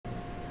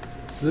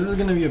So this is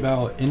going to be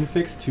about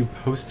infix to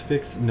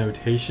postfix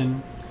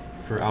notation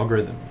for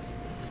algorithms.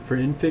 For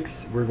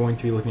infix, we're going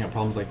to be looking at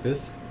problems like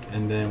this,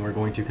 and then we're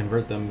going to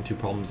convert them to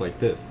problems like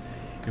this.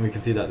 And we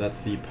can see that that's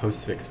the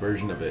postfix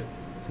version of it.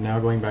 So now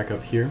going back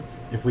up here,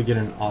 if we get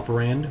an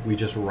operand, we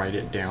just write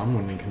it down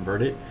when we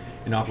convert it.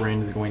 An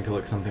operand is going to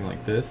look something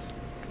like this.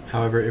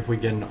 However, if we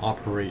get an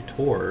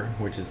operator,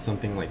 which is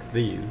something like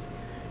these,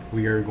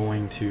 we are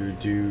going to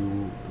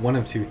do one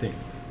of two things.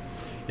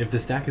 If the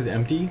stack is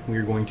empty, we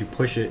are going to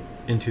push it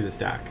into the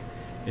stack.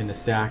 And a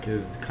stack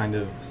is kind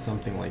of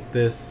something like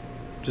this.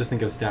 Just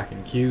think of stack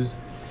in queues.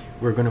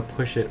 We're going to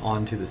push it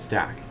onto the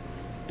stack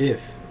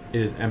if it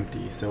is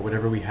empty. So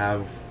whatever we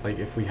have, like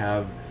if we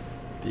have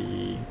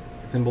the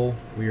symbol,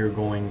 we are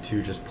going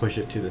to just push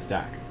it to the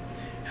stack.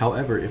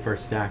 However, if our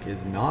stack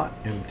is not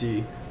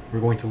empty, we're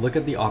going to look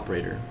at the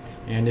operator,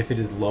 and if it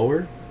is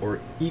lower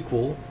or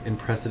equal in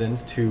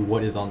precedence to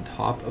what is on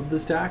top of the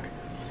stack,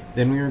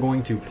 then we are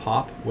going to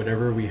pop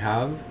whatever we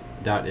have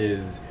that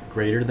is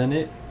greater than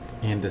it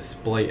and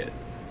display it.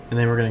 And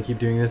then we're going to keep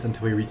doing this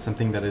until we reach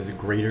something that is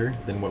greater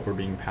than what we're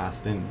being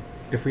passed in.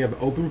 If we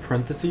have open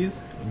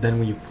parentheses, then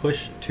we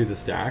push to the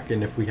stack,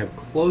 and if we have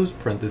closed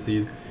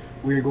parentheses,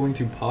 we are going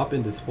to pop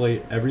and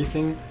display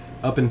everything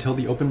up until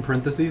the open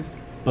parentheses,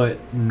 but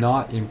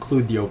not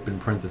include the open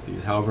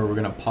parentheses. However, we're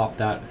going to pop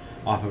that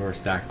off of our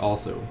stack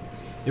also.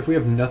 If we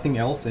have nothing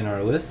else in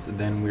our list,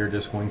 then we are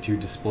just going to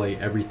display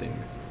everything.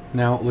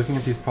 Now, looking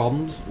at these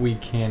problems, we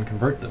can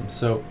convert them.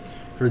 So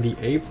for the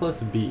a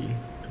plus b,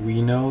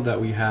 we know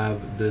that we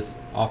have this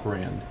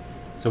operand.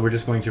 So we're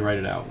just going to write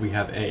it out. We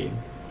have a.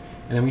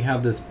 And then we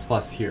have this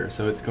plus here,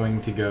 so it's going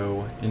to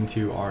go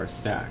into our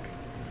stack.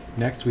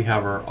 Next, we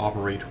have our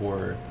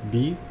operator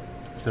b.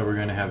 So we're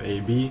going to have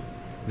ab, and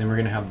then we're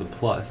going to have the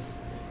plus.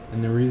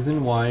 And the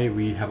reason why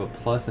we have a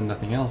plus and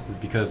nothing else is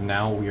because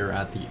now we are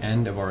at the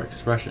end of our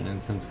expression,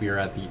 and since we are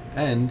at the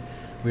end,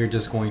 we are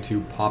just going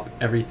to pop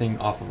everything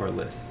off of our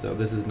list. So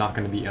this is not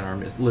going to be in our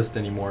list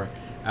anymore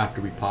after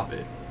we pop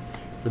it.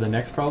 For the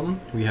next problem,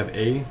 we have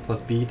a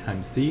plus b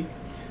times c.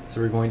 So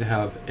we're going to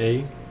have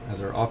a as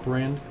our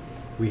operand.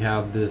 We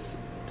have this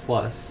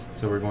plus,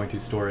 so we're going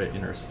to store it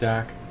in our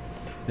stack.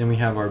 Then we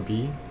have our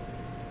b,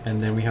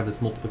 and then we have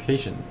this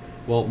multiplication.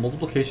 Well,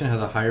 multiplication has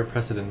a higher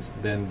precedence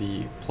than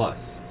the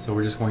plus, so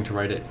we're just going to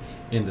write it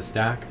in the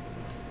stack.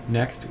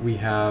 Next, we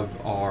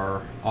have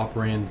our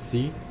operand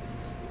c,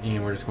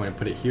 and we're just going to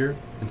put it here.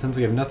 And since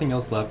we have nothing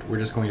else left, we're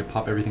just going to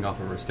pop everything off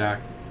of our stack.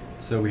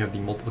 So we have the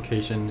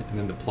multiplication and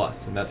then the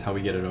plus, and that's how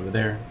we get it over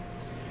there.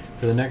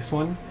 For the next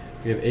one,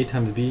 we have a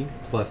times b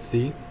plus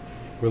c.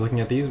 We're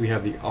looking at these. We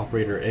have the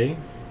operator a,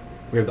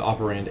 we have the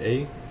operand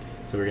a,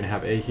 so we're going to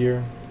have a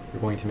here. We're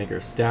going to make our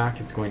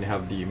stack. It's going to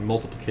have the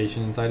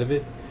multiplication inside of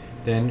it.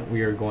 Then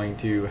we are going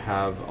to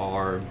have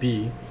our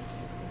b,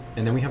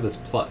 and then we have this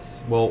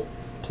plus. Well,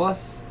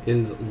 plus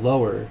is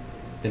lower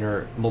than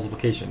our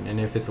multiplication, and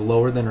if it's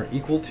lower than or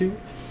equal to,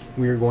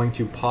 we are going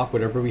to pop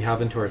whatever we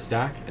have into our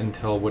stack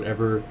until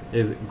whatever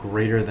is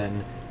greater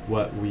than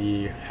what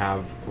we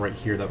have right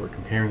here that we're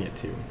comparing it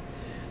to.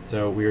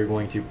 So we are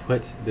going to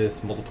put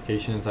this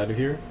multiplication inside of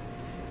here,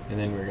 and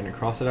then we're going to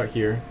cross it out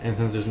here, and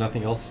since there's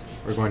nothing else,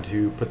 we're going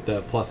to put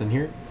the plus in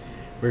here.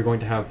 We're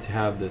going to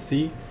have the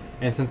c,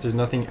 and since there's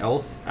nothing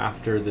else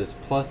after this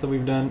plus that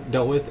we've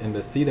dealt with and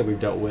the c that we've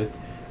dealt with,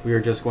 we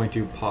are just going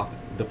to pop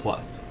the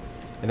plus.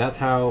 And that's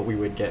how we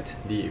would get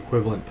the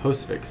equivalent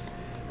postfix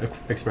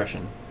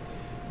expression.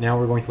 Now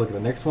we're going to look at the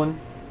next one.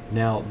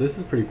 Now this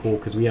is pretty cool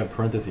because we have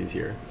parentheses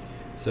here.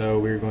 So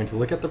we're going to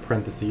look at the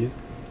parentheses.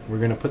 We're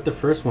going to put the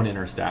first one in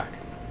our stack.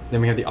 Then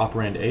we have the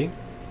operand a,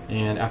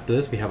 and after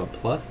this we have a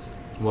plus.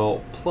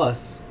 Well,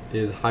 plus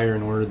is higher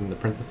in order than the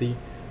parenthesis,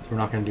 so we're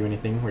not going to do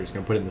anything. We're just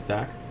going to put it in the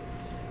stack.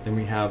 Then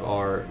we have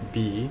our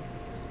b,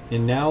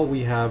 and now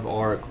we have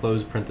our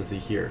closed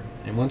parenthesis here.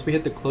 And once we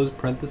hit the closed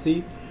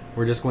parenthesis,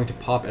 we're just going to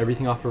pop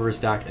everything off of our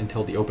stack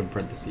until the open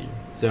parenthesis.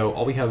 So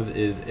all we have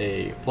is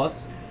a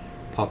plus,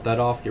 pop that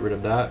off, get rid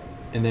of that,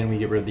 and then we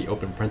get rid of the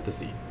open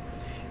parenthesis.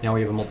 Now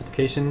we have a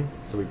multiplication,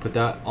 so we put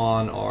that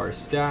on our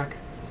stack.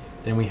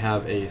 Then we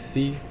have a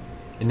c,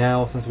 and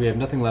now since we have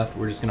nothing left,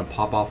 we're just going to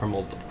pop off our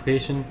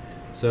multiplication,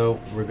 so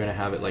we're going to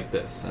have it like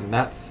this, and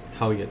that's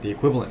how we get the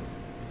equivalent.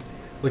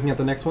 Looking at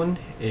the next one,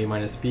 a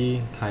minus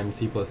b times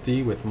c plus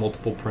d with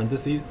multiple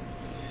parentheses.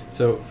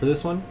 So for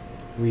this one,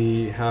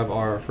 we have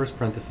our first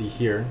parenthesis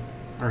here.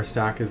 Our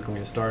stack is going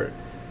to start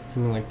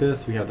something like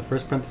this. We have the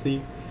first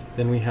parenthesis,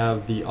 then we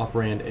have the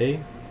operand a,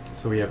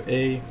 so we have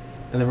a,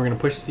 and then we're going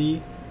to push c,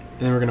 and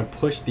then we're going to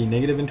push the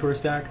negative into our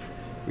stack.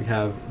 We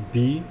have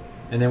b,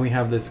 and then we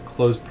have this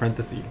closed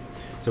parenthesis.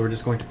 So we're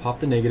just going to pop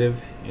the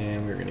negative,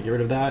 and we're going to get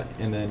rid of that,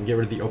 and then get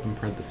rid of the open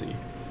parenthesis.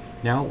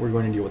 Now we're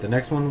going to deal with the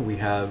next one. We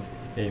have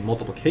a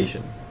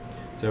multiplication.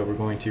 So we're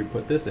going to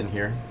put this in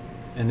here,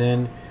 and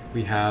then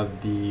we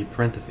have the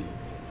parenthesis.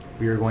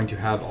 We are going to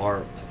have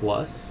our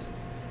plus,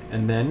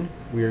 and then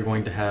we are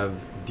going to have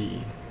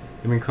d.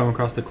 Then we come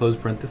across the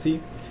closed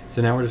parenthesis,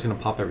 so now we're just going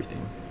to pop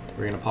everything.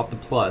 We're going to pop the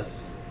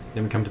plus,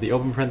 then we come to the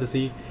open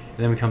parenthesis, and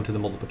then we come to the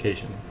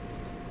multiplication.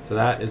 So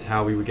that is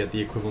how we would get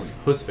the equivalent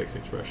postfix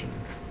expression.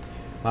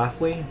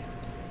 Lastly,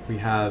 we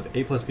have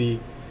a plus b,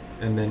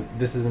 and then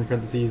this is in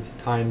parentheses,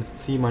 times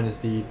c minus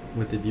d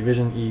with the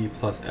division e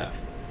plus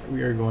f.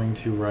 We are going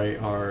to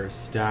write our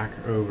stack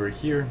over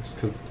here, just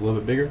because it's a little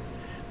bit bigger.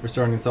 We're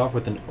starting this off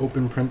with an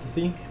open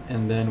parenthesis,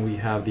 and then we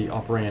have the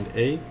operand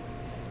a.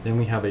 Then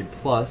we have a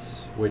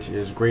plus, which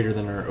is greater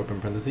than our open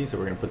parenthesis, so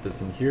we're going to put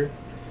this in here.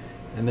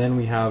 And then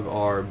we have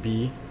our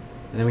b,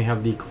 and then we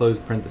have the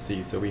closed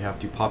parenthesis, so we have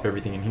to pop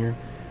everything in here.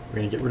 We're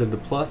going to get rid of the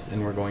plus,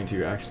 and we're going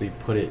to actually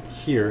put it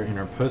here in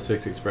our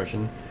postfix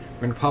expression.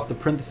 We're going to pop the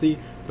parenthesis,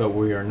 but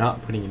we are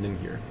not putting it in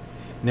here.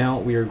 Now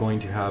we are going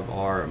to have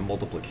our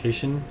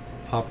multiplication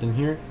popped in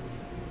here,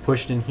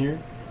 pushed in here,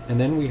 and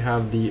then we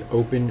have the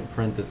open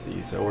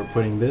parenthesis. So we're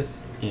putting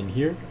this in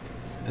here,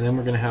 and then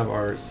we're going to have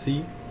our c,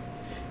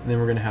 and then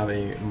we're going to have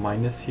a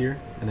minus here,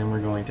 and then we're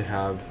going to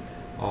have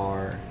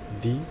our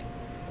d,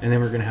 and then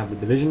we're going to have the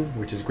division,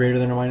 which is greater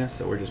than or minus,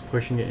 so we're just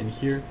pushing it in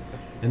here,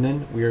 and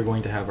then we are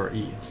going to have our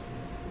e.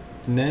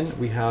 And then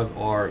we have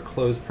our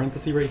closed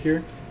parenthesis right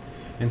here,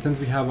 and since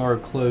we have our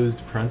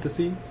closed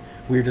parenthesis,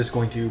 we're just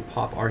going to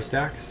pop our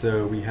stack,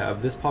 so we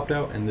have this popped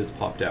out and this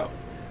popped out.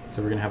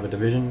 So we're going to have a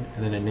division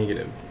and then a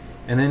negative.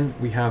 And then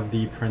we have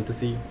the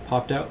parenthesis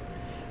popped out,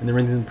 and the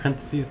reason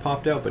parentheses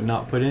popped out but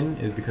not put in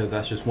is because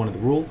that's just one of the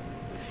rules.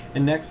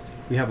 And next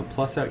we have a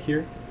plus out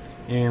here,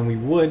 and we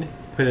would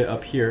put it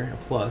up here, a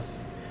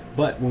plus,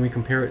 but when we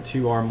compare it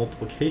to our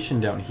multiplication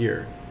down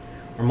here,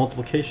 our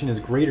multiplication is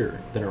greater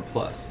than our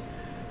plus.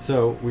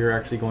 So we are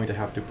actually going to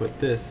have to put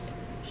this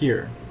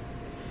here.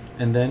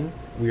 And then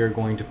we are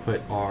going to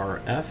put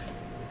our f.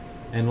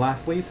 And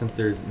lastly, since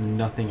there's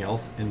nothing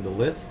else in the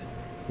list,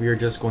 we are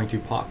just going to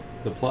pop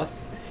the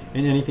plus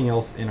and anything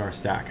else in our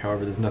stack.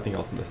 However, there's nothing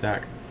else in the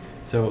stack.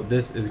 So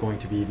this is going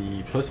to be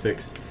the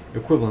postfix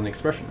equivalent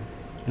expression.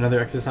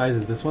 Another exercise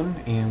is this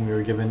one, and we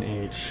were given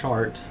a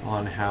chart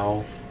on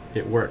how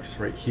it works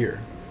right here.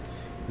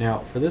 Now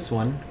for this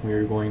one, we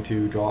are going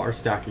to draw our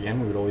stack again.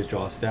 We would always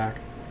draw a stack.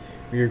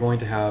 We are going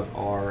to have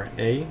our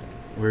a,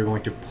 we're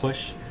going to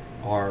push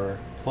our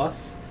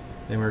plus,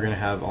 then we're going to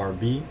have our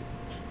b,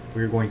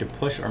 we're going to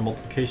push our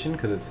multiplication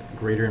because it's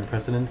greater in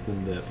precedence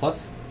than the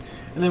plus,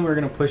 and then we're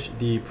going to push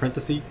the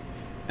parenthesis,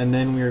 and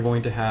then we are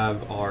going to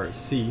have our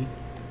c,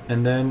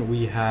 and then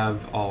we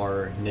have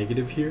our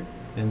negative here,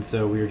 and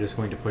so we are just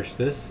going to push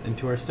this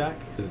into our stack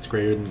because it's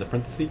greater than the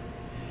parenthesis,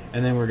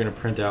 and then we're going to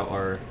print out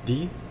our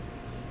d,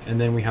 and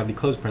then we have the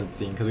closed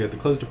parenthesis, and because we have the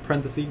closed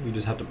parenthesis, we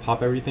just have to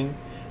pop everything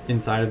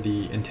inside of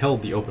the until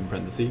the open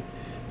parenthesis.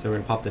 So we're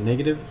going to pop the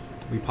negative,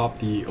 we pop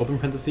the open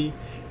parenthesis,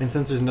 and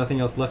since there's nothing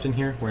else left in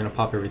here, we're going to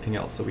pop everything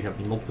else. So we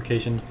have the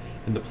multiplication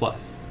and the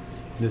plus.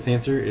 This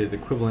answer is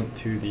equivalent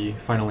to the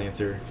final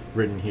answer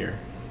written here.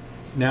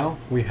 Now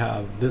we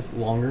have this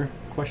longer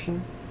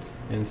question,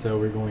 and so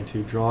we're going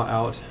to draw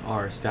out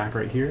our stack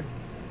right here.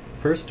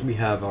 First we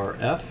have our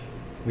f,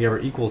 we have our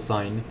equal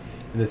sign,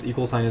 and this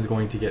equal sign is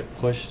going to get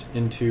pushed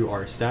into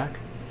our stack.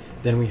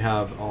 Then we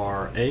have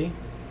our a,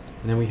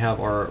 and then we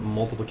have our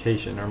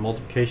multiplication. Our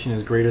multiplication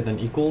is greater than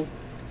equals,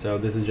 so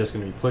this is just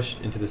going to be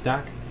pushed into the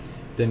stack.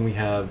 Then we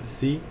have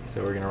c,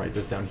 so we're going to write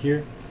this down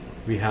here.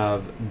 We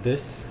have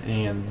this,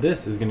 and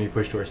this is going to be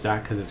pushed to our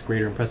stack because it's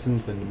greater in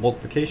precedence than the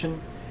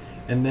multiplication.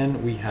 And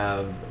then we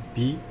have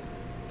b,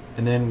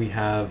 and then we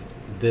have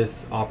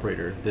this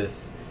operator,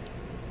 this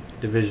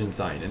division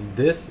sign, and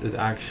this is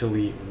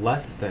actually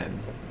less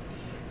than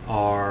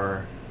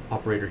our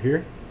operator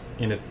here,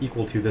 and it's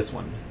equal to this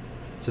one.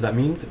 So that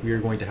means we are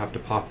going to have to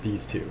pop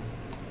these two,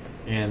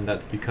 and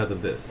that's because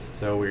of this.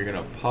 So we're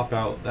going to pop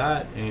out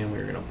that, and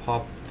we're going to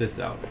pop this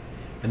out,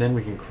 and then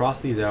we can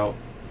cross these out,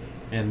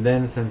 and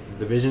then since the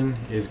division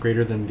is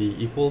greater than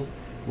the equals,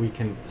 we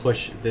can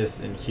push this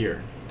in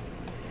here.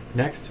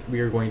 Next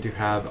we are going to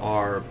have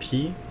our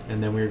p,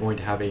 and then we are going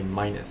to have a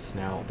minus.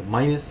 Now the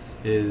minus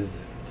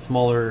is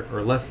smaller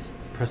or less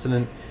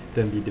precedent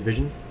than the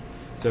division,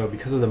 so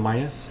because of the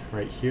minus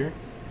right here,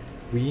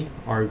 we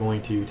are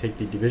going to take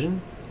the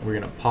division, we're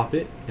going to pop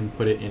it and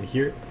put it in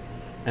here,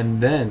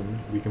 and then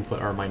we can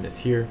put our minus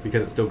here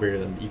because it's still greater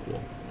than the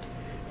equal.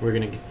 We're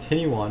going to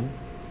continue on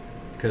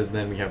because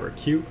then we have our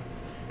q,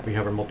 we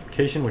have our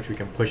multiplication, which we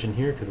can push in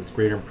here because it's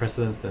greater in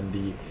precedence than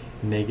the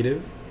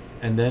negative,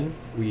 and then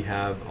we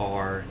have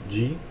our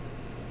g,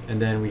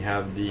 and then we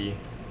have the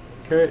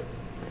caret,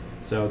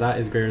 so that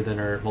is greater than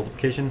our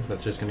multiplication,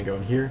 that's just going to go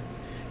in here.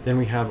 Then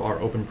we have our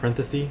open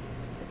parenthesis,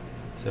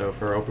 so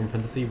for our open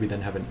parenthesis we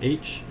then have an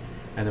h,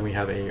 and then we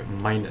have a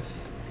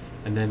minus,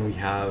 and then we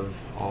have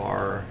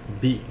our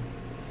b.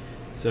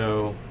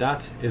 So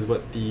that is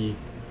what the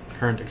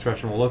current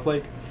expression will look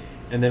like.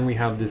 And then we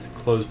have this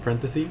closed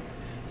parenthesis,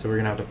 so we're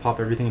going to have to pop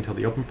everything until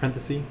the open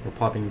parenthesis. We're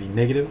popping the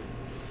negative,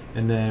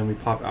 and then we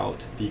pop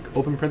out the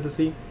open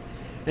parenthesis,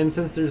 and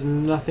since there's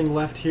nothing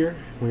left here,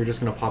 we're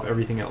just going to pop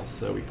everything else.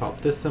 So we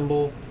pop this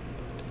symbol,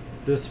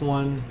 this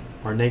one,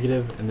 our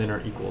negative, and then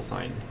our equal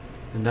sign,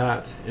 and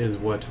that is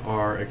what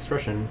our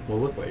expression will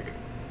look like.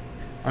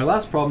 Our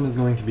last problem is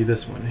going to be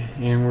this one,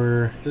 and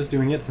we're just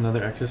doing it. It's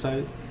another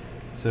exercise.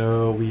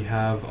 So we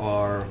have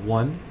our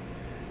 1.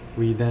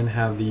 We then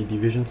have the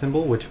division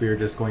symbol, which we are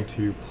just going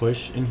to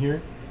push in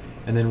here.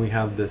 And then we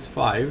have this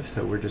 5,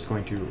 so we're just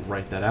going to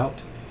write that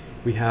out.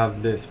 We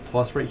have this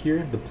plus right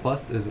here. The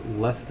plus is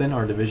less than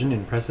our division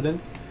in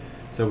precedence.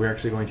 So we're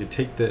actually going to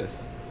take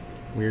this.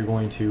 We're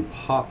going to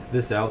pop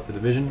this out, the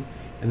division,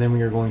 and then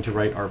we are going to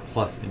write our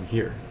plus in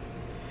here.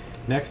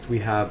 Next we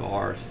have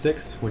our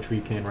 6, which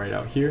we can write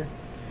out here.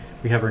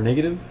 We have our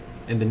negative,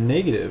 and the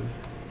negative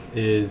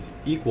is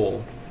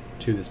equal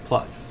to this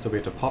plus. So we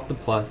have to pop the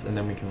plus, and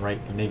then we can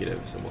write the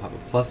negative. So we'll have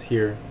a plus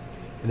here,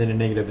 and then a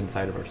negative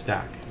inside of our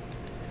stack.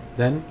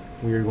 Then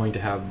we are going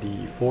to have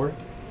the 4.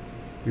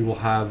 We will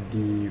have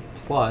the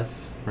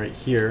plus right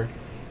here,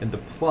 and the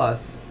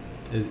plus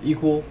is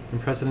equal in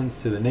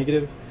precedence to the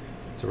negative.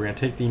 So we're going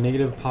to take the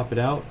negative, pop it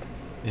out,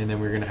 and then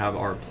we're going to have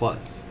our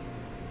plus.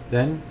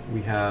 Then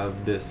we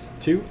have this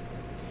 2,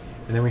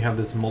 and then we have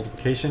this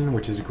multiplication,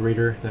 which is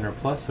greater than our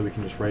plus, so we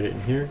can just write it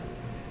in here.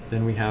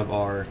 Then we have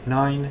our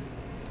 9,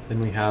 then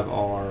we have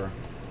our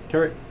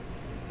caret,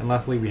 and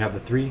lastly we have the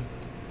 3.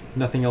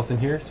 Nothing else in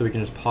here, so we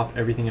can just pop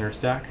everything in our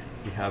stack.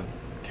 We have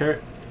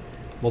caret,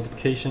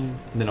 multiplication,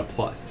 and then a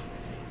plus.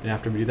 And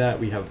after we do that,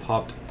 we have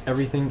popped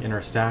everything in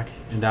our stack,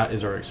 and that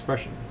is our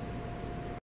expression.